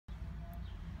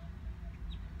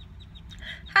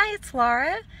Hi, it's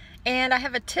Lara, and I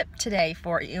have a tip today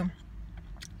for you.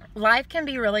 Life can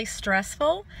be really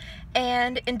stressful,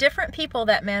 and in different people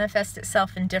that manifests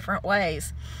itself in different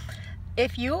ways.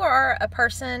 If you are a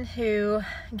person who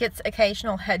gets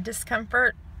occasional head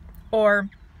discomfort or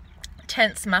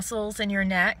tense muscles in your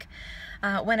neck,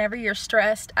 whenever you're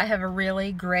stressed, I have a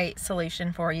really great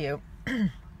solution for you.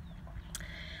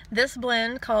 This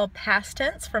blend called Past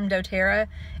Tense from doTERRA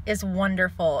is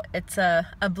wonderful. It's a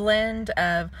blend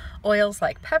of oils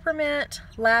like peppermint,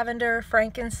 lavender,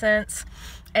 frankincense,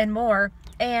 and more.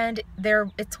 And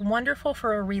it's wonderful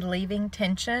for relieving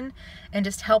tension and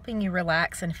just helping you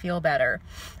relax and feel better.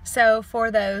 So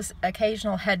for those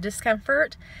occasional head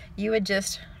discomfort, you would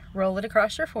just roll it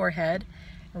across your forehead,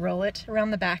 roll it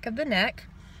around the back of the neck,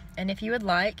 and if you would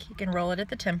like, you can roll it at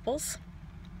the temples.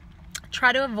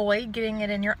 Try to avoid getting it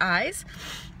in your eyes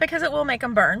because it will make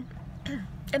them burn.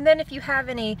 And then if you have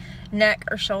any neck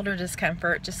or shoulder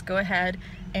discomfort, just go ahead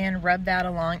and rub that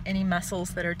along any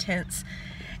muscles that are tense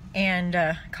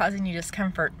and causing you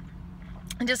discomfort.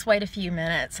 And just wait a few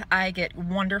minutes. I get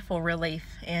wonderful relief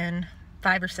in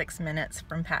 5 or 6 minutes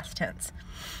from Past Tense.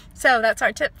 So that's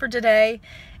our tip for today.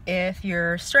 If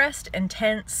you're stressed and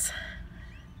tense,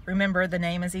 remember the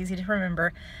name is easy to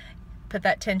remember. Put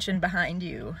that tension behind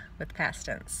you with Past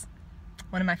Tense.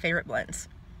 One of my favorite blends.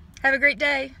 Have a great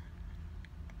day.